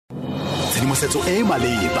tshedimosetso e e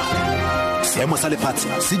maleba, seemo sa lefatshe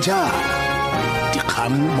se jang,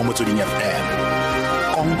 dikgang mo motsweding FM,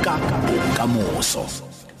 konka bokamoso.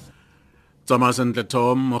 Tsamasentle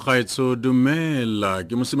Tom mogaetso dumela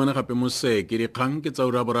ke mosimane gape Moseki dikgang ke tsa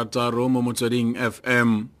ura borataro mo motsweding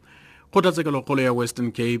FM. Kgotlha kgolo ya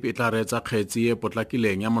Western Cape e tla reetsa kgetsi e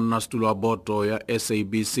potlakileng ya monnasetulo wa boto ya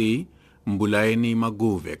SABC Mbulaheni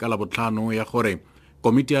Maguvhe ka labotlhano ya gore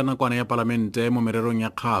komiti ya nakwana ya palamente mo merereng ya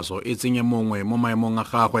kgaso e tsenye mongwe mo maemong a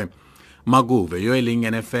gagwe. Maguvhe yo e leng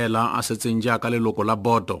ene fela a setseng jaaka leloko la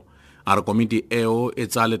boto a re komiti eo e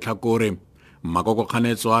tsa letlhakore. Makoko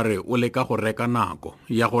kganetso a re o leka go reka nako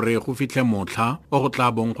ya gore go fitlhe motlha o go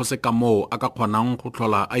tla bong go se ka moo a ka kgonang go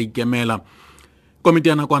tlhola a ikemela. Komiti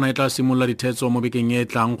ya nakwana e tla simolola dithetso mo bekeng e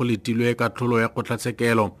tlang go letilwe ka tlholo ya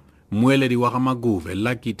kgotlatshekelo. Mmueledi wa ga Maguvhe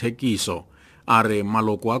Lucky Thekiso a re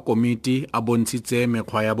maloko a komiti a bontshitse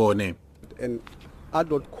mekgwa ya bone. An ad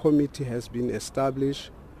hoc committee has been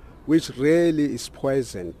established which really is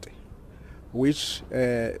poisoned, which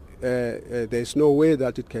there is no way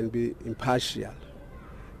that it can be impartial,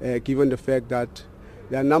 given the fact that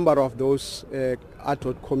there are a number of those ad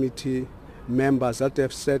hoc committee members that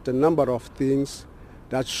have said a number of things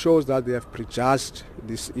that shows that they have prejudged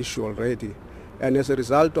this issue already. And as a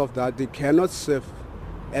result of that, they cannot serve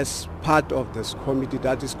as part of this committee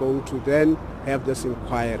that is going to then have this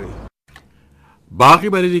inquiry. Baagi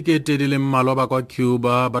ba le dikete di le mmalwa ba kwa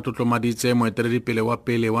Cuba ba tlotlomaditse moeteledipele wa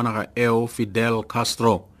pele wa naga eo Fidel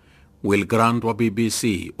Castro. Will Grant wa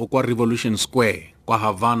BBC o kwa Revolution Square kwa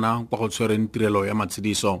Havana kwa go tshwereng tirelo ya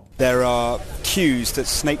matshidiso. There are queues that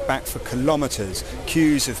snake back for kilometers,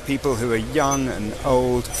 queues of people who are young and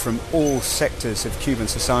old from all sectors of Cuban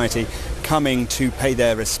society coming to pay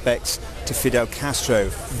their respects to Fidel Castro.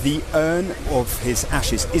 The urn of his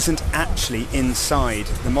ashes isn't actually inside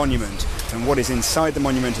the monument, and what is inside the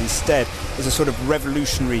monument instead is a sort of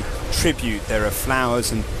revolutionary tribute. There are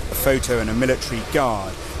flowers and a photo and a military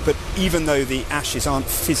guard. But even though the ashes aren't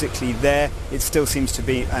physically there, it still seems to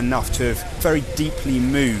be enough to have very deeply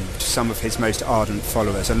moved some of his most ardent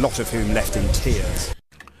followers, a lot of whom left in tears.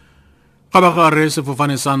 Gabagare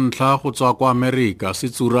sefofane sa ntlha go tswa kwa America se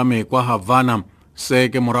tsurame kwa Havana se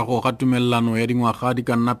ke morago ga tumellano ya dingwaga di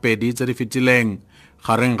ka nna pedi tse di fetileng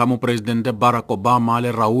gareng ga mopresidente Barack Obama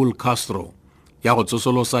le Raul Castro ya go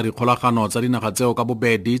tsosolosa dikgolagano tsa dinaga tseo ka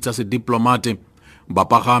bobedi tsa sediplomate.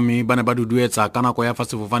 Bapagami ba ne ba duduetsa ka nako ya fa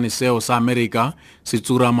sefofane seo sa America se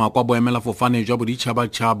tsurama kwa boemela fofane jwa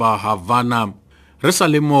boditšhabatšhaba Havana. Re sa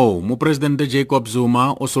le moo mopresidente Jacob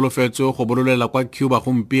Zuma o solofetswe go bololela kwa Cuba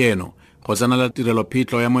gompieno go tsenela tirelo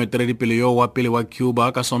phitlho ya moeteledipele yo wa pele wa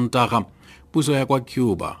Cuba ka Sontaga. Puso ya kwa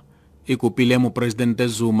Cuba e kopile mopresidente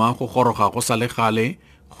Zuma go goroga go sa le gale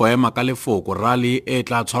go ema ka lefoko rally e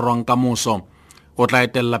tla tshwarwang ka moso go tla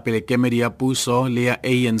etella pele kemedi ya puso le ya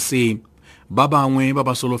ANC. Ba bangwe ba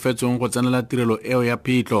ba solofetsweng go tsenela tirelo eo ya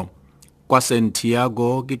phitlho kwa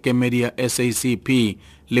Santiago ke kemedi ya SACP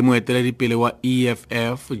le moeteledipele wa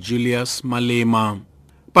EFF Julius Malema.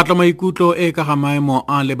 Patlo maikutlo e ka ga maemo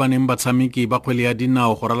a lebaneng batshameki ba kgwele ya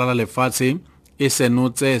dinao go ralala lefatshe e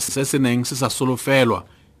senotse se se neng se sa solofelwa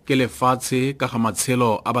ke lefatshe ka ga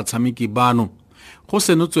matshelo a batshameki bano. Go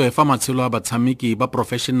senotswe fa matshelo a batshameki ba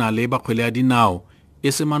professionale ba kgwele ya dinao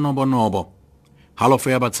e se manobonobo. Halofo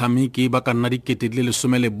ya batshameki ba ka nna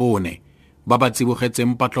di14 ba ba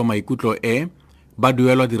tsibogetseng patlo maikutlo e ba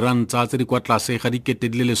duelwa diranta tse di kwa tlase ga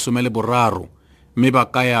di13 mme ba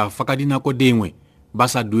kaya fa ka dinako dingwe ba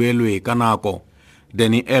sa duelwe ka nako.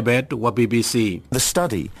 Danny Ebert wa BBC. The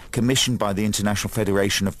study, commissioned by the International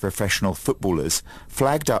Federation of Professional Footballers,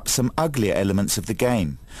 flagged up some uglier elements of the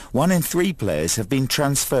game. 1 in 3 players have been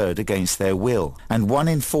transferred against their will, and 1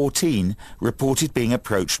 in 14 reported being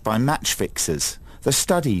approached by match fixers. The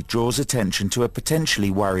study draws attention to a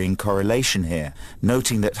potentially worrying correlation here,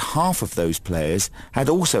 noting that half of those players had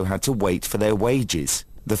also had to wait for their wages.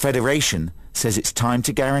 The Federation says it's time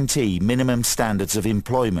to guarantee minimum standards of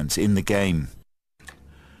employment in the game.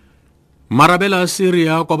 Marabela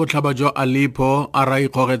Syria kwa botlhaba jwa Aleppo a ra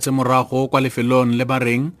ikgogetse morago kwa lefelong le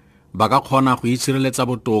bareng ba ka kgona go itshireletsa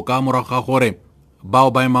botoka morago ga gore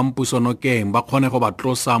bao ba emang pusonokeng ba kgone go ba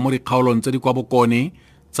tlosa mo dikgaolong tse di kwa bokone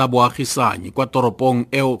tsa boagisanyi kwa toropong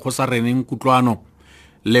eo go sa reneng kutlwano.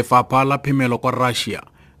 Lefapha la phemelo kwa Russia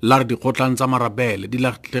la re dikgotlang tsa marabele di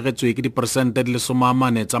latlhegetswe ke diperesente di le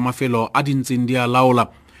 40 tsa mafelo a dintseng di a laola.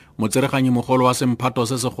 Motsereganyi mogolo wa semphato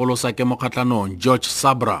se segolo sa kemokgatlanong George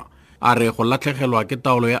Sabra a re go latlhegelwa ke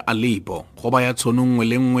taolo ya Aleppo go ba ya tshono nngwe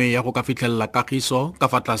le nngwe ya go ka fitlhelela kagiso ka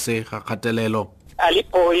fa tlase ga kgatelelo.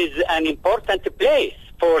 Aleppo is an important place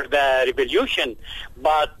for the revolution,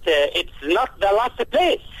 but it's not the last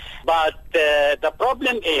place. But the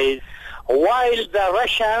problem is, while the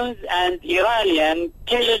Russians and Iranians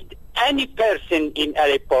killed any person in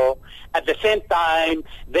Aleppo, at the same time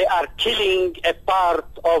they are killing a part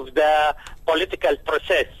of the political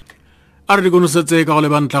process. Are di konosetse ka go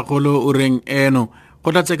lebantla kgolo o reng eno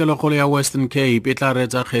tshekelo kgolo ya Western Cape e tla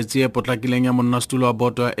reetsa kgetsi e potlakileng ya monnasetulo wa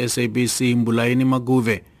boto ya SABC Mbulaheni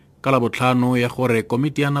Maguvhe ka labotlhano ya gore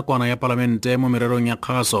komiti ya nakwana ya palamente mo merereng ya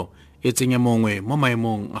kgaso e tsenye mongwe mo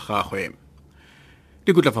maemong a gagwe.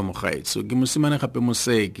 Dikgotlha fa mogaetso ke mosimane gape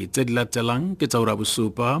Moseki tse di latelang ke tsa ura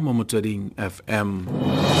bosupa mo motsweding FM.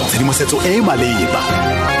 Tshedimosetso e e maleba.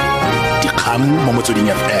 Dikgang mo motsweding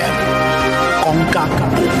FM. Konka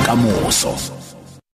bokamoso.